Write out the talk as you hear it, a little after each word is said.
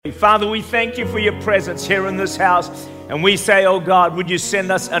Father, we thank you for your presence here in this house. And we say, oh God, would you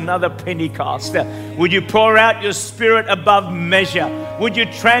send us another Pentecost? Would you pour out your Spirit above measure? Would you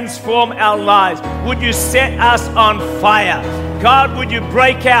transform our lives? Would you set us on fire? God, would you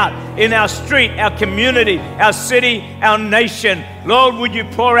break out in our street, our community, our city, our nation? Lord, would you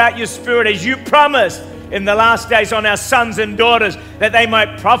pour out your Spirit as you promised in the last days on our sons and daughters, that they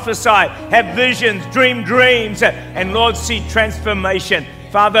might prophesy, have visions, dream dreams, and Lord, see transformation.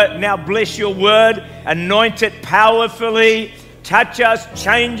 Father, now bless your word, anoint it powerfully, touch us,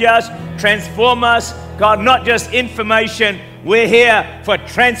 change us, transform us. God, not just information, we're here for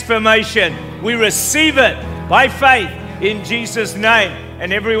transformation. We receive it by faith in Jesus' name.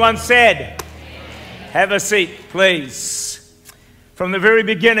 And everyone said, have a seat, please. From the very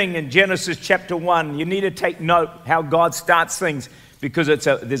beginning in Genesis chapter 1, you need to take note how God starts things, because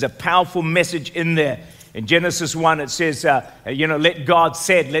there's a powerful message in there. In Genesis 1, it says, let God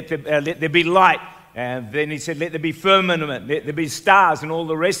said, let there be light. And then he said, let there be firmament, let there be stars, and all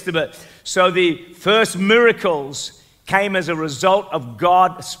the rest of it. So the first miracles came as a result of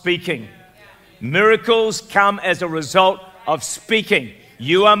God speaking. Miracles come as a result of speaking.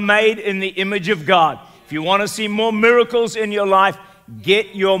 You are made in the image of God. If you want to see more miracles in your life,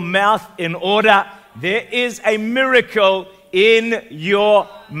 get your mouth in order. There is a miracle in your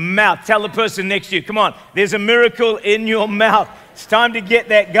mouth. Tell the person next to you, come on, there's a miracle in your mouth. It's time to get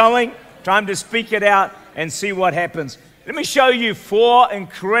that going, time to speak it out and see what happens. Let me show you 4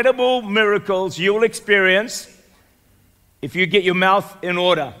 incredible miracles you'll experience if you get your mouth in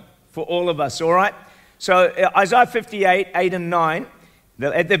order, for all of us, all right? So Isaiah 58, 8 and 9,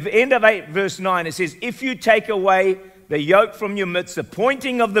 at the end of 8 verse 9, it says, if you take away the yoke from your midst, the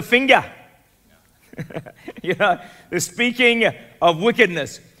pointing of the finger, the speaking of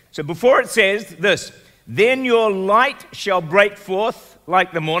wickedness. So before it says this, then your light shall break forth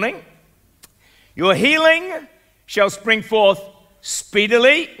like the morning. Your healing shall spring forth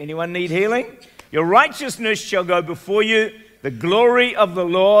speedily. Anyone need healing? Your righteousness shall go before you. The glory of the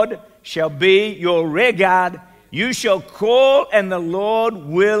Lord shall be your rear guard. You shall call and the Lord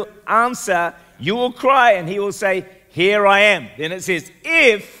will answer. You will cry and he will say, here I am. Then it says,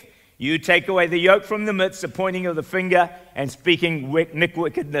 if you take away the yoke from the midst, the pointing of the finger, and speaking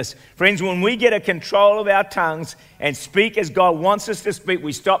wickedness. Friends, when we get a control of our tongues and speak as God wants us to speak,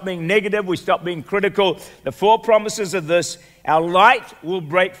 we stop being negative, we stop being critical. The 4 promises of this: our light will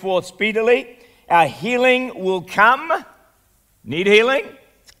break forth speedily, our healing will come. Need healing?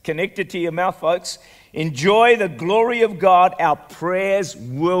 It's connected to your mouth, folks. Enjoy the glory of God, our prayers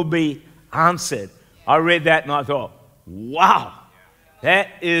will be answered. I read that and I thought, wow. That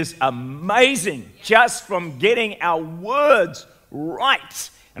is amazing, just from getting our words right.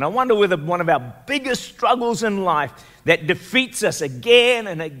 And I wonder whether one of our biggest struggles in life that defeats us again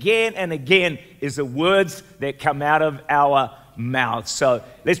and again and again is the words that come out of our mouths. So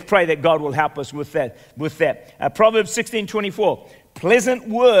let's pray that God will help us with that. Proverbs 16:24, pleasant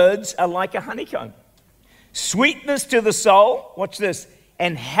words are like a honeycomb, sweetness to the soul, watch this,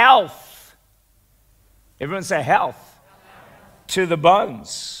 and health. Everyone say health. To the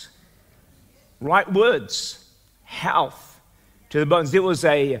bones. Right words. Health to the bones. There was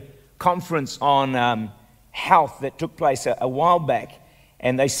a conference on health that took place a while back,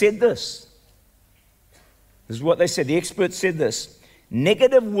 and they said this. This is what they said. The experts said this.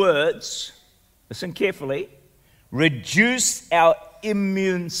 Negative words, listen carefully, reduce our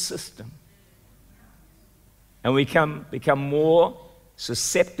immune system. And we become more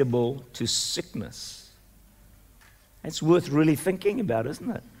susceptible to sickness. That's worth really thinking about, isn't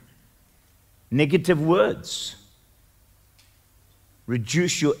it? Negative words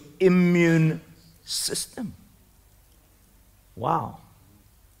reduce your immune system. Wow.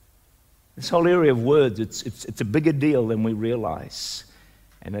 This whole area of words, it's a bigger deal than we realize.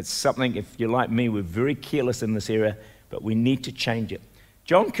 And it's something, if you're like me, we're very careless in this area, but we need to change it.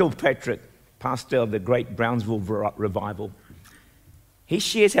 John Kilpatrick, pastor of the great Brownsville revival, he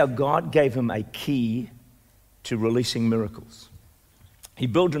shares how God gave him a key to releasing miracles. He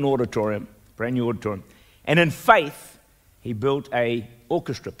built an auditorium, brand new auditorium, and in faith, he built a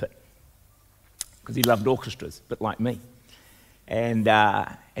orchestra pit because he loved orchestras, a bit like me. And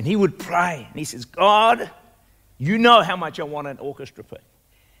he would pray, and he says, God, you know how much I want an orchestra pit.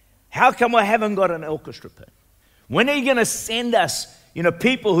 How come I haven't got an orchestra pit? When are you going to send us,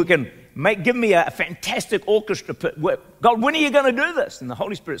 people who can give me a fantastic orchestra pit? God, when are you going to do this? And the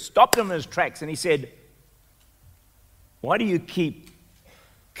Holy Spirit stopped him in his tracks, and he said, why do you keep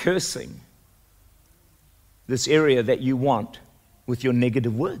cursing this area that you want with your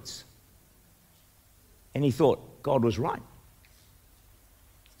negative words? And he thought God was right.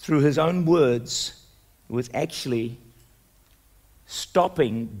 through his own words, was actually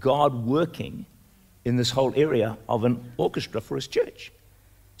stopping God working in this whole area of an orchestra for his church.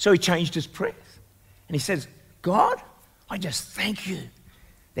 So he changed his prayers. And he says, God, I just thank you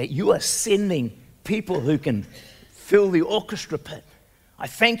that you are sending people who can fill the orchestra pit. I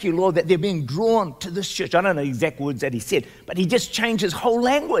thank you, Lord, that they're being drawn to this church. I don't know the exact words that he said, but he just changed his whole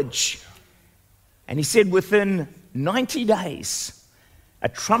language. And he said within 90 days, a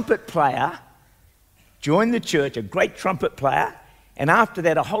trumpet player joined the church, a great trumpet player, and after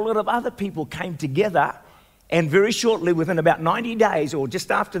that, a whole lot of other people came together, and very shortly, within about 90 days, or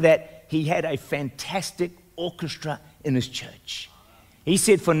just after that, he had a fantastic orchestra in his church. He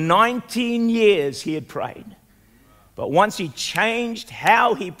said for 19 years he had prayed, but once he changed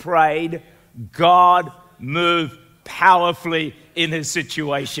how he prayed, God moved powerfully in his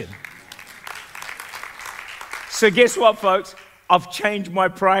situation. So guess what, folks? I've changed my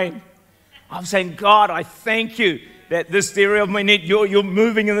praying. I'm saying, God, I thank you that this area of my need, you're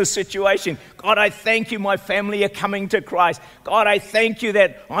moving in this situation. God, I thank you my family are coming to Christ. God, I thank you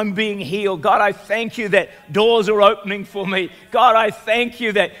that I'm being healed. God, I thank you that doors are opening for me. God, I thank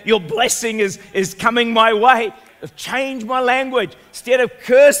you that your blessing is coming my way. I've changed my language. Instead of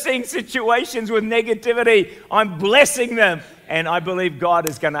cursing situations with negativity, I'm blessing them. And I believe God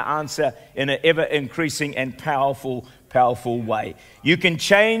is going to answer in an ever-increasing and powerful way. You can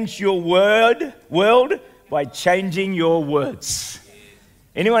change your world by changing your words.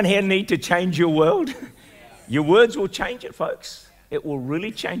 Anyone here need to change your world? Your words will change it, folks. It will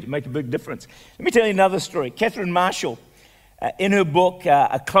really change it, make a big difference. Let me tell you another story. Catherine Marshall, in her book,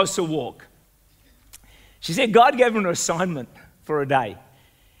 A Closer Walk, she said God gave her an assignment for a day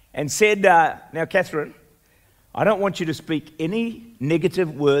and said, now, Catherine, I don't want you to speak any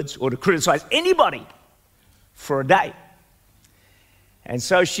negative words or to criticize anybody for a day. And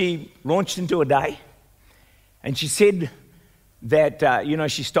so she launched into a day, and she said that,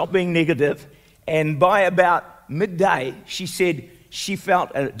 she stopped being negative, and by about midday, she said she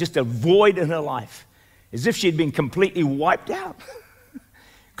felt just a void in her life, as if she had been completely wiped out,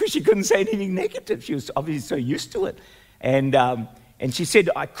 because she couldn't say anything negative. She was obviously so used to it. And she said,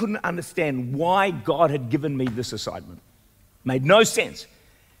 I couldn't understand why God had given me this assignment. Made no sense.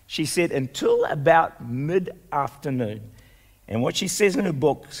 She said, until about mid-afternoon. And what she says in her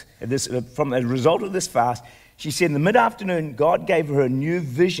book, from a result of this fast, she said in the mid-afternoon, God gave her a new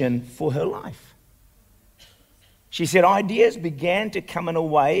vision for her life. She said ideas began to come in a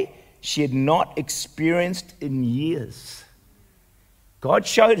way she had not experienced in years. God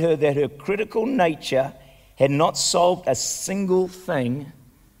showed her that her critical nature had not solved a single thing.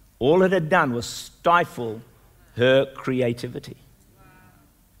 All it had done was stifle her creativity.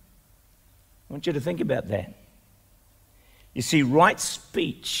 I want you to think about that. You see, right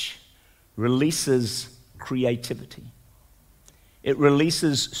speech releases creativity. It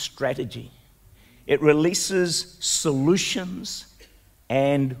releases strategy. It releases solutions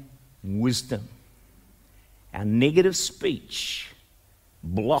and wisdom. Our negative speech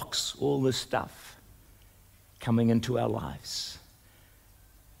blocks all this stuff coming into our lives.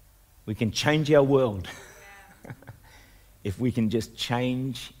 We can change our world if we can just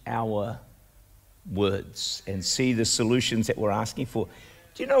change our words and see the solutions that we're asking for.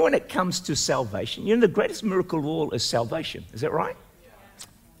 Do you know when it comes to salvation, the greatest miracle of all is salvation. Is that right?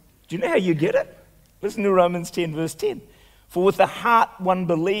 Do you know how you get it? Listen to Romans 10, verse 10. For with the heart one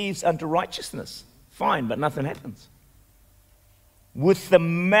believes unto righteousness. Fine, but nothing happens. With the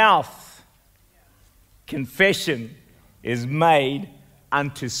mouth, confession is made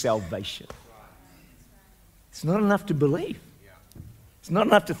unto salvation. It's not enough to believe. It's not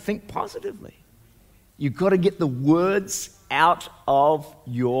enough to think positively. You've got to get the words out of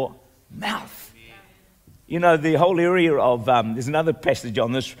your mouth. The whole area of, there's another passage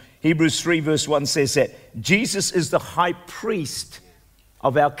on this. Hebrews 3 verse 1 says that Jesus is the high priest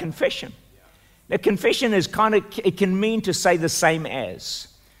of our confession. Now, confession is it can mean to say the same as.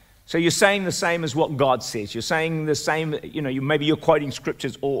 So you're saying the same as what God says. You're saying the same, maybe you're quoting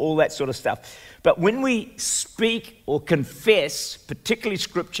scriptures or all that sort of stuff. But when we speak or confess, particularly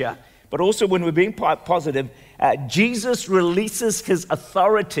scripture, but also when we're being positive, Jesus releases his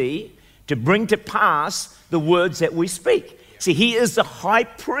authority to bring to pass the words that we speak. See, he is the high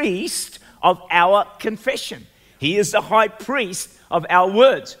priest of our confession. He is the high priest of our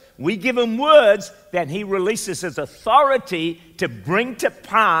words. We give him words, then he releases his authority to bring to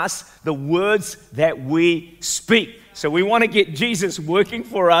pass the words that we speak. So we want to get Jesus working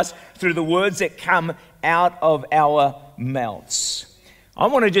for us through the words that come out of our mouths. I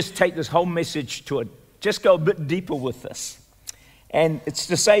want to just take this whole message just go a bit deeper with this. And it's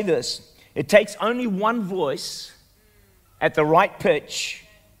to say this: it takes only one voice at the right pitch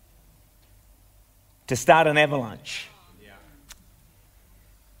to start an avalanche.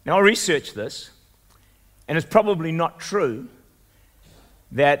 Now, I researched this, and it's probably not true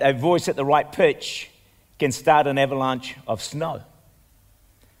that a voice at the right pitch can start an avalanche of snow.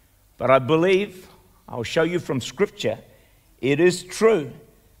 But I believe, I'll show you from Scripture, it is true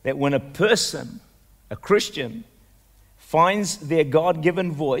that when a person, a Christian, finds their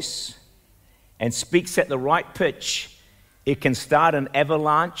God-given voice and speaks at the right pitch, it can start an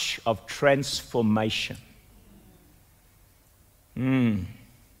avalanche of transformation.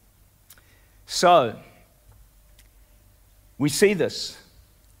 So, we see this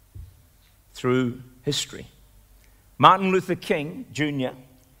through history. Martin Luther King, Jr.,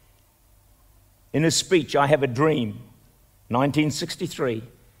 in his speech, I Have a Dream, 1963,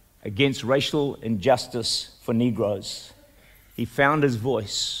 against racial injustice for Negroes, he found his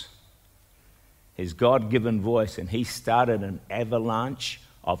voice, his God-given voice, and he started an avalanche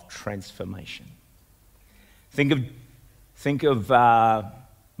of transformation. Think of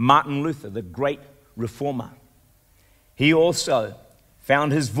Martin Luther, the great reformer. He also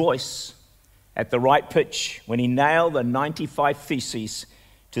found his voice at the right pitch when he nailed the 95 Theses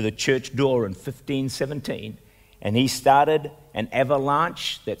to the church door in 1517, and he started an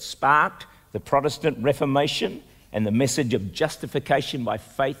avalanche that sparked the Protestant Reformation and the message of justification by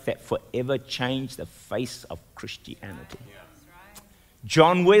faith that forever changed the face of Christianity.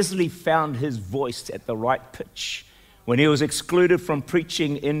 John Wesley found his voice at the right pitch when he was excluded from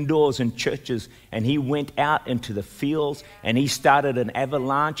preaching indoors in churches, and he went out into the fields and he started an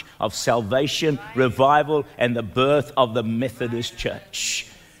avalanche of salvation, revival, and the birth of the Methodist Church.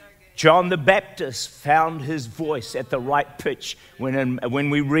 John the Baptist found his voice at the right pitch when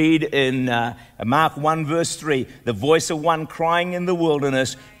we read in Mark 1 verse 3, the voice of one crying in the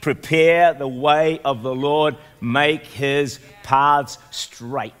wilderness, prepare the way of the Lord, make his paths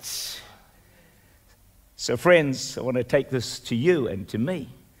straight. So friends, I want to take this to you and to me,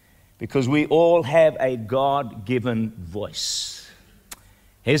 because we all have a God-given voice.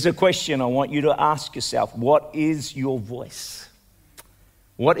 Here's a question I want you to ask yourself. What is your voice?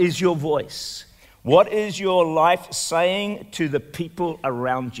 What is your voice? What is your life saying to the people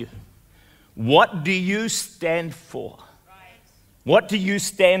around you? What do you stand for? What do you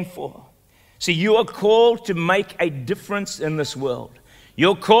stand for? See, you are called to make a difference in this world.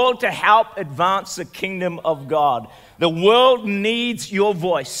 You're called to help advance the kingdom of God. The world needs your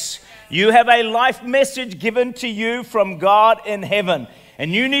voice. You have a life message given to you from God in heaven.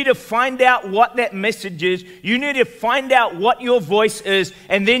 And you need to find out what that message is. You need to find out what your voice is.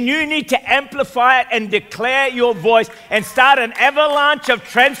 And then you need to amplify it and declare your voice and start an avalanche of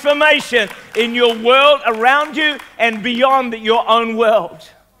transformation in your world around you and beyond your own world.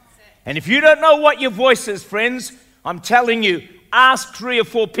 And if you don't know what your voice is, friends, I'm telling you, ask 3 or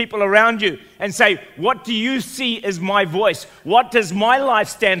 4 people around you and say, what do you see as my voice? What does my life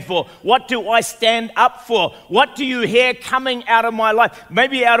stand for? What do I stand up for? What do you hear coming out of my life?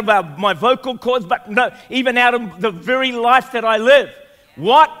 Maybe out of my vocal cords, but no, even out of the very life that I live.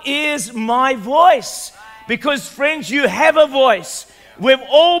 What is my voice? Because friends, you have a voice. We've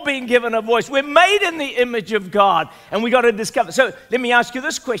all been given a voice. We're made in the image of God, and we got to discover. So let me ask you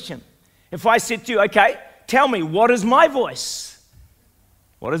this question. If I said to you, okay, tell me, what is my voice?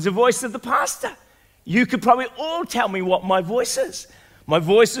 What is the voice of the pastor? You could probably all tell me what my voice is. My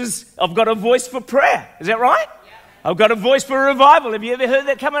voice is, I've got a voice for prayer. Is that right? Yeah. I've got a voice for revival. Have you ever heard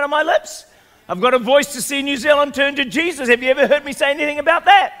that come out of my lips? I've got a voice to see New Zealand turn to Jesus. Have you ever heard me say anything about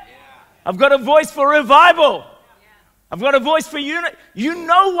that? Yeah. I've got a voice for revival. Yeah. I've got a voice for unity. You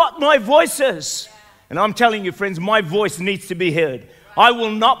know what my voice is. Yeah. And I'm telling you, friends, my voice needs to be heard. I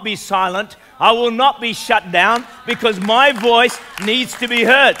will not be silent. I will not be shut down, because my voice needs to be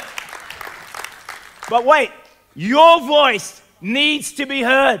heard. But wait, your voice needs to be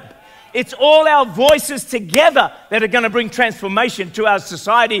heard. It's all our voices together that are going to bring transformation to our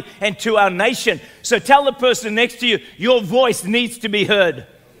society and to our nation. So tell the person next to you, your voice needs to be heard.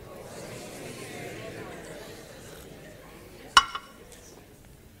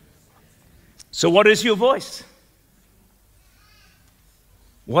 So what is your voice?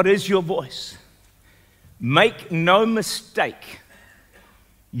 What is your voice? Make no mistake,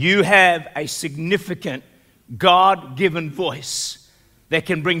 you have a significant God-given voice that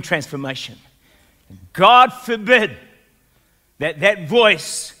can bring transformation. God forbid that that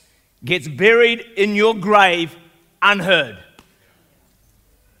voice gets buried in your grave unheard.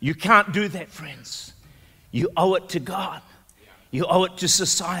 You can't do that, friends. You owe it to God. You owe it to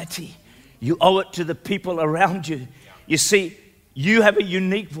society. You owe it to the people around you. You see, You have a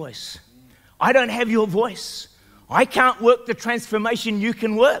unique voice. I don't have your voice. I can't work the transformation you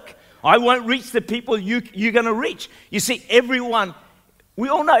can work. I won't reach the people you're going to reach. You see, we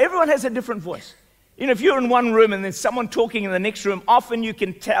all know everyone has a different voice. You know, if you're in one room and there's someone talking in the next room, often you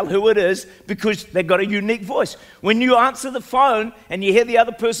can tell who it is because they've got a unique voice. When you answer the phone and you hear the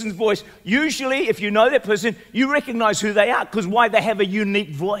other person's voice, usually if you know that person, you recognize who they are because why? They have a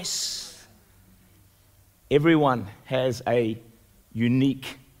unique voice. Everyone has a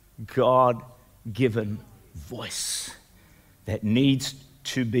unique, God-given voice that needs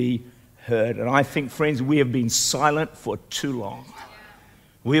to be heard. And I think, friends, we have been silent for too long.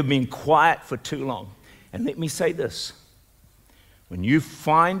 We have been quiet for too long. And let me say this. When you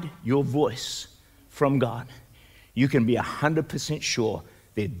find your voice from God, you can be 100% sure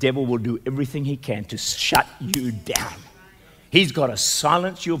the devil will do everything he can to shut you down. He's got to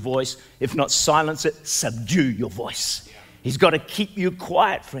silence your voice. If not silence it, subdue your voice. He's got to keep you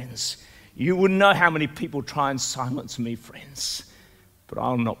quiet, friends. You wouldn't know how many people try and silence me, friends. But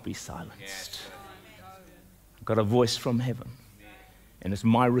I'll not be silenced. I've got a voice from heaven. And it's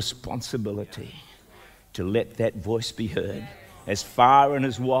my responsibility to let that voice be heard as far and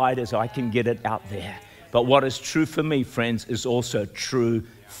as wide as I can get it out there. But what is true for me, friends, is also true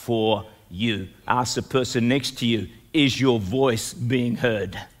for you. Ask the person next to you, is your voice being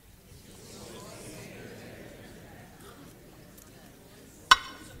heard?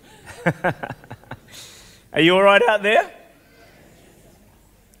 Are you all right out there?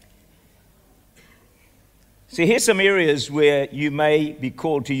 See, here's some areas where you may be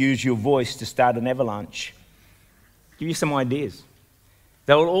called to use your voice to start an avalanche. Give you some ideas.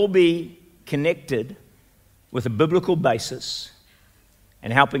 They will all be connected with a biblical basis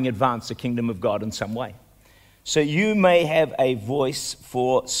and helping advance the kingdom of God in some way. So you may have a voice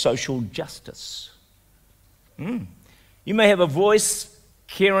for social justice. You may have a voice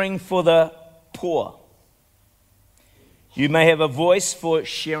caring for the poor. You may have a voice for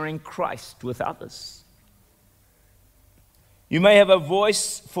sharing Christ with others. You may have a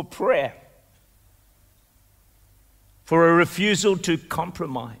voice for prayer, for a refusal to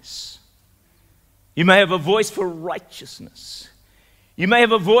compromise. You may have a voice for righteousness. You may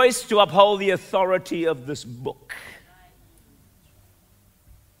have a voice to uphold the authority of this book.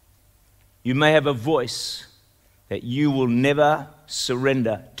 You may have a voice that you will never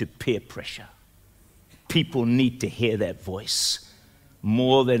surrender to peer pressure. People need to hear that voice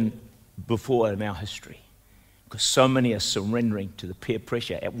more than before in our history. Because so many are surrendering to the peer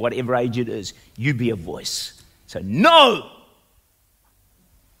pressure at whatever age it is. You be a voice. So no!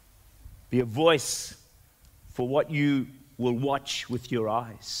 Be a voice for what you will watch with your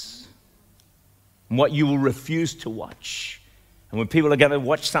eyes. And what you will refuse to watch. And when people are going to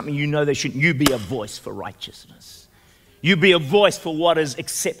watch something you know they shouldn't, you be a voice for righteousness. You be a voice for what is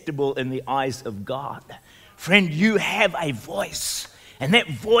acceptable in the eyes of God. Friend, you have a voice. And that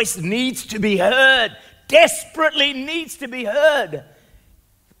voice needs to be heard. Desperately needs to be heard.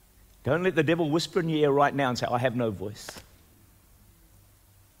 Don't let the devil whisper in your ear right now and say, I have no voice.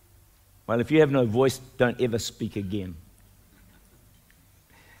 Well, if you have no voice, don't ever speak again.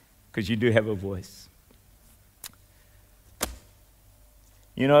 Because you do have a voice.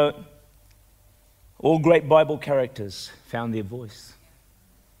 You know, all great Bible characters found their voice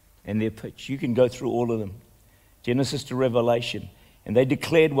and their pitch. You can go through all of them, Genesis to Revelation, and they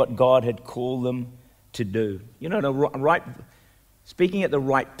declared what God had called them to do. You know, speaking at the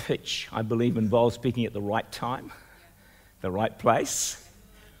right pitch, I believe, involves speaking at the right time, the right place,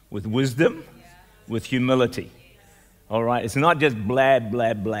 with wisdom, with humility. All right? It's not just blab,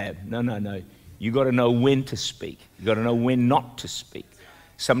 blab, blab. No. You got to know when to speak. You got to know when not to speak.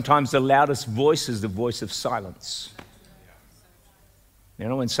 Sometimes the loudest voice is the voice of silence. You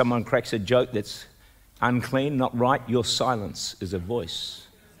know, when someone cracks a joke that's unclean, not right, your silence is a voice.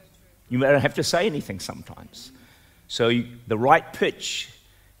 You don't have to say anything sometimes. So the right pitch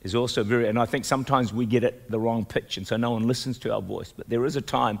is also and I think sometimes we get it the wrong pitch, and so no one listens to our voice. But there is a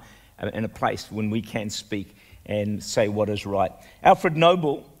time and a place when we can speak and say what is right. Alfred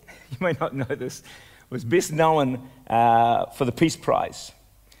Nobel, you may not know this, was best known for the Peace Prize.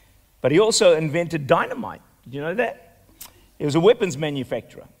 But he also invented dynamite. Did you know that? He was a weapons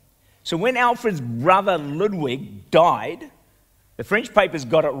manufacturer. So when Alfred's brother Ludwig died, the French papers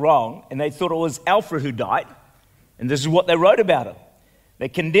got it wrong, and they thought it was Alfred who died. And this is what they wrote about him. They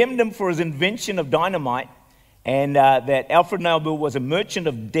condemned him for his invention of dynamite, and that Alfred Nobel was a merchant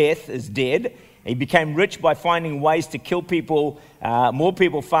of death, is dead. He became rich by finding ways to kill people, more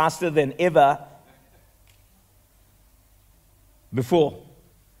people faster than ever before.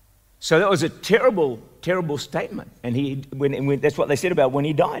 So that was a terrible terrible statement. And that's what they said about when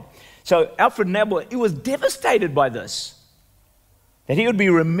he died. So Alfred Nobel, he was devastated by this, that he would be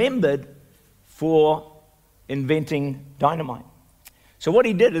remembered for inventing dynamite. So what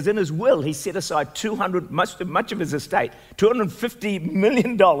he did is in his will, he set aside much of his estate, $250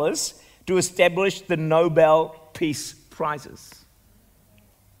 million to establish the Nobel Peace Prizes.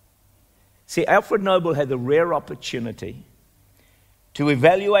 See, Alfred Nobel had the rare opportunity to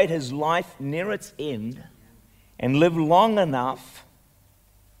evaluate his life near its end and live long enough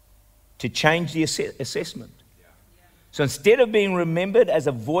to change the assessment. So instead of being remembered as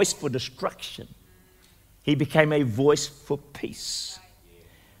a voice for destruction, he became a voice for peace.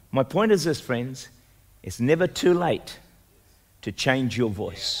 My point is this, friends, it's never too late to change your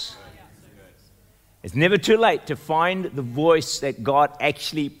voice. It's never too late to find the voice that God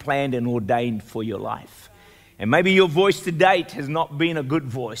actually planned and ordained for your life. And maybe your voice to date has not been a good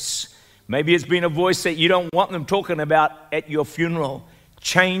voice. Maybe it's been a voice that you don't want them talking about at your funeral.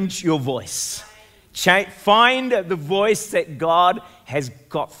 Change your voice. Find the voice that God has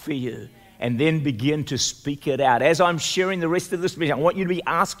got for you, and then begin to speak it out. As I'm sharing the rest of this message, I want you to be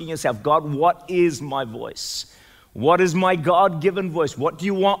asking yourself, God, what is my voice? What is my God-given voice? What do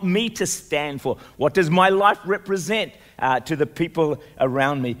you want me to stand for? What does my life represent to the people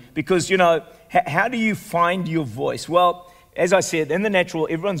around me? Because, how do you find your voice? Well, as I said, in the natural,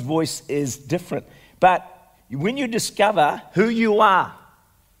 everyone's voice is different. But when you discover who you are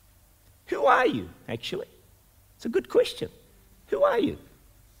you, actually? It's a good question. Who are you?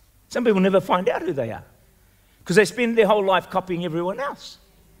 Some people never find out who they are because they spend their whole life copying everyone else.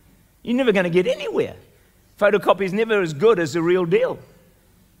 You're never going to get anywhere. Photocopy is never as good as the real deal.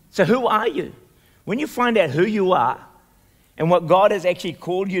 So who are you? When you find out who you are and what God has actually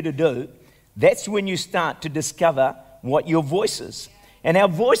called you to do, that's when you start to discover what your voice is. And our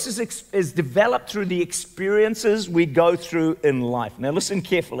voice is developed through the experiences we go through in life. Now listen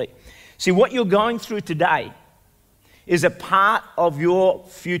carefully. See, what you're going through today is a part of your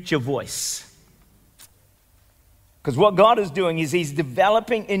future voice. Because what God is doing is He's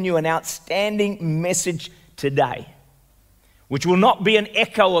developing in you an outstanding message today, which will not be an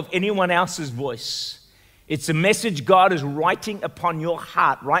echo of anyone else's voice. It's a message God is writing upon your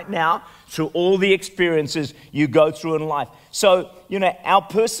heart right now through all the experiences you go through in life. So, our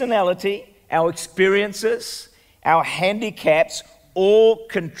personality, our experiences, our handicaps all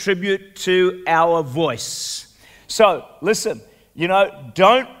contribute to our voice. So, listen,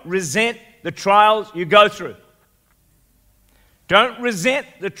 don't resent the trials you go through. Don't resent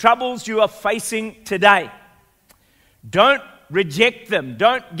the troubles you are facing today. Don't reject them.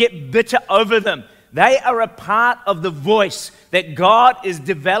 Don't get bitter over them. They are a part of the voice that God is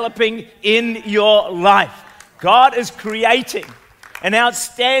developing in your life. God is creating an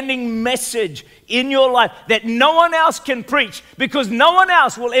outstanding message in your life that no one else can preach, because no one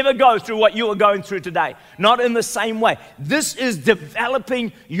else will ever go through what you are going through today. Not in the same way. This is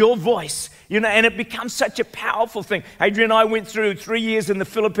developing your voice, and it becomes such a powerful thing. Adrian and I went through 3 years in the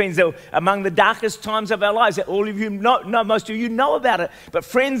Philippines. They were among the darkest times of our lives. All of you know, most of you know about it. But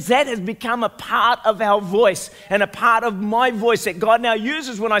friends, that has become a part of our voice and a part of my voice that God now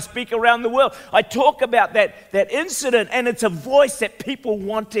uses when I speak around the world. I talk about that incident, and it's a voice that people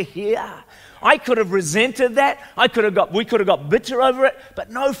want to hear. I could have resented that. We could have got bitter over it. But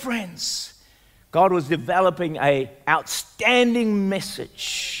no, friends. God was developing an outstanding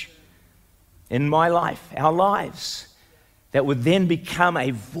message in my life, our lives, that would then become a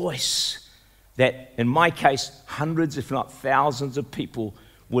voice that, in my case, hundreds, if not thousands of people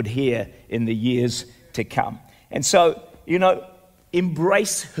would hear in the years to come. And so,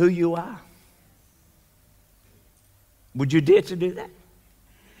 embrace who you are. Would you dare to do that?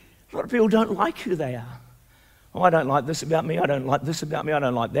 A lot of people don't like who they are. Oh, I don't like this about me. I don't like this about me. I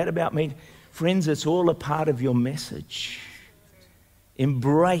don't like that about me. Friends, it's all a part of your message.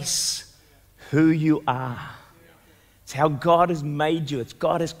 Embrace who you are. It's how God has made you. It's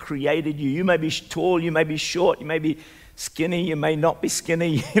God has created you. You may be tall, you may be short, you may be skinny, you may not be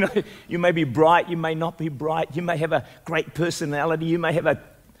skinny. You may be bright, you may not be bright. You may have a great personality, you may have a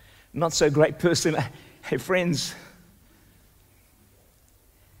not so great personality. Hey, friends,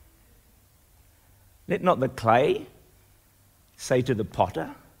 let not the clay say to the potter,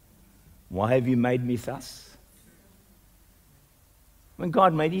 "Why have you made me thus?" When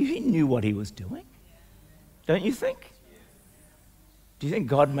God made you, He knew what He was doing. Don't you think? Do you think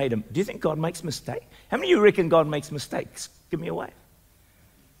God makes mistakes? How many of you reckon God makes mistakes? Give me a wave.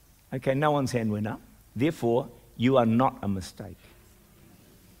 Okay, no one's hand went up. Therefore, you are not a mistake.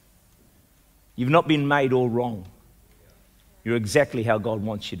 You've not been made all wrong. You're exactly how God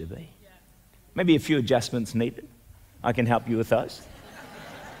wants you to be. Maybe a few adjustments needed. I can help you with those.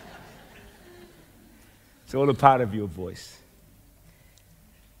 It's all a part of your voice.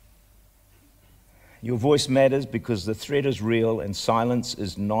 Your voice matters because the threat is real and silence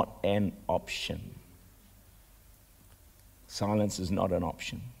is not an option. Silence is not an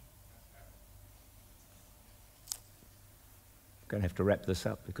option. I'm going to have to wrap this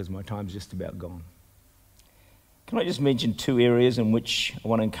up because my time's just about gone. Can I just mention two areas in which I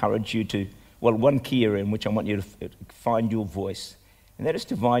want to encourage you to, one key area in which I want you to find your voice, and that is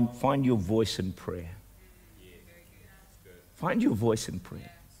to find your voice in prayer. Find your voice in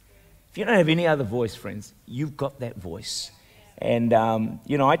prayer. If you don't have any other voice, friends, you've got that voice. And,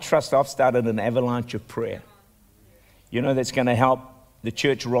 I trust I've started an avalanche of prayer. That's going to help the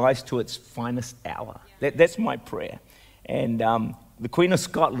church rise to its finest hour. That's my prayer. And the Queen of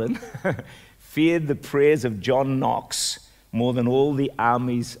Scotland feared the prayers of John Knox more than all the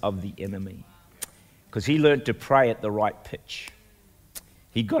armies of the enemy, because he learned to pray at the right pitch.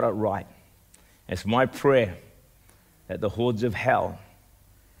 He got it right. It's my prayer that the hordes of hell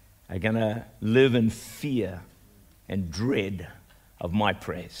are going to live in fear and dread of my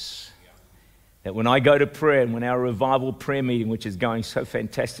prayers. That when I go to prayer, and when our revival prayer meeting, which is going so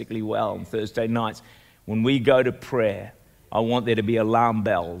fantastically well on Thursday nights, when we go to prayer, I want there to be alarm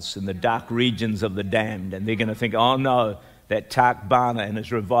bells in the dark regions of the damned. And they're going to think, oh no, that Bhana and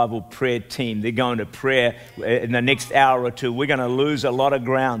his revival prayer team, they're going to prayer in the next hour or two. We're going to lose a lot of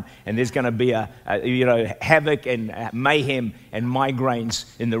ground, and there's going to be havoc and mayhem and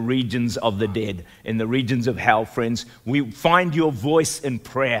migraines in the regions of the dead, in the regions of hell, friends. We find your voice in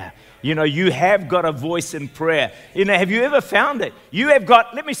prayer. You have got a voice in prayer. Have you ever found it? You have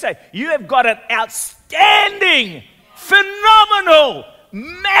got an outstanding, phenomenal,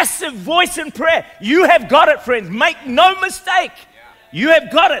 massive voice in prayer. You have got it, friends. Make no mistake. You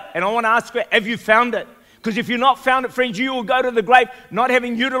have got it. And I want to ask you, have you found it? Because if you've not found it, friends, you will go to the grave not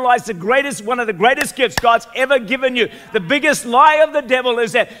having utilized one of the greatest gifts God's ever given you. The biggest lie of the devil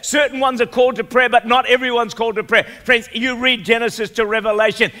is that certain ones are called to prayer, but not everyone's called to prayer. Friends, you read Genesis to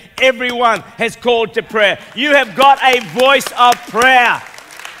Revelation, everyone has called to prayer. You have got a voice of prayer.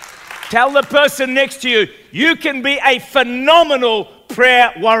 Tell the person next to you, you can be a phenomenal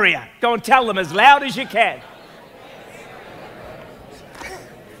prayer warrior. Go and tell them as loud as you can.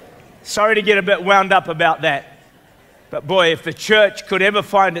 Sorry to get a bit wound up about that. But boy, if the church could ever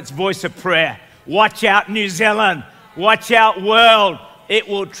find its voice of prayer, watch out New Zealand, watch out world. It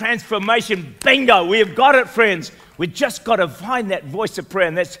will transformation. Bingo, we have got it, friends. We've just got to find that voice of prayer.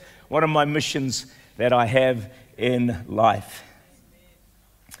 And that's one of my missions that I have in life.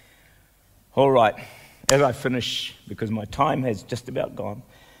 All right, as I finish, because my time has just about gone,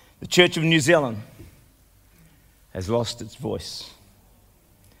 the Church of New Zealand has lost its voice.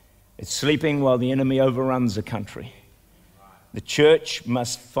 It's sleeping while the enemy overruns the country. The church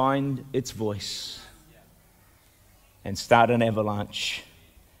must find its voice and start an avalanche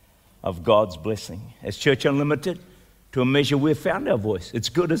of God's blessing. As Church Unlimited, to a measure, we've found our voice. It's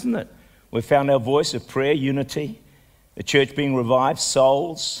good, isn't it? We've found our voice of prayer, unity, the church being revived,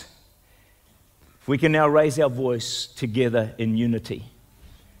 souls. If we can now raise our voice together in unity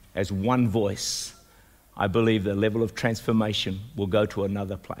as one voice, I believe the level of transformation will go to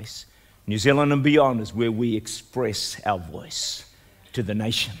another place. New Zealand and beyond is where we express our voice to the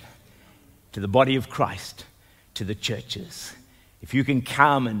nation, to the body of Christ, to the churches. If you can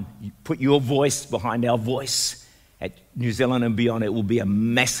come and put your voice behind our voice at New Zealand and beyond, it will be a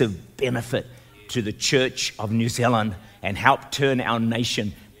massive benefit to the Church of New Zealand and help turn our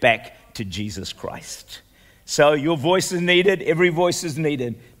nation back to Jesus Christ. So your voice is needed. Every voice is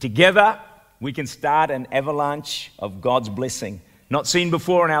needed. Together, we can start an avalanche of God's blessing, not seen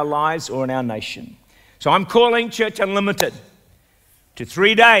before in our lives or in our nation. So I'm calling Church Unlimited to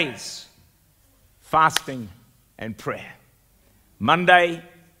 3 days fasting and prayer. Monday,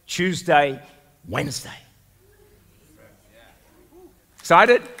 Tuesday, Wednesday.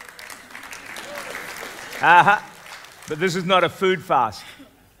 Excited? But this is not a food fast.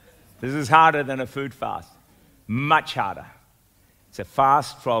 This is harder than a food fast. Much harder. It's a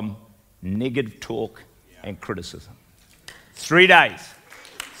fast from negative talk and criticism. 3 days.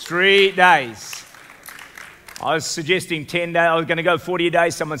 3 days. I was suggesting 10 days. I was going to go 40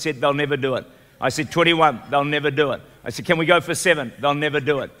 days. Someone said they'll never do it. I said 21. They'll never do it. I said, can we go for 7? They'll never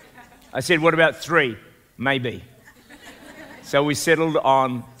do it. I said, what about 3? Maybe. So we settled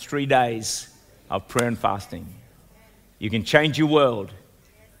on 3 days of prayer and fasting. You can change your world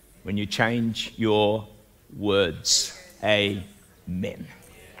when you change your words. Amen.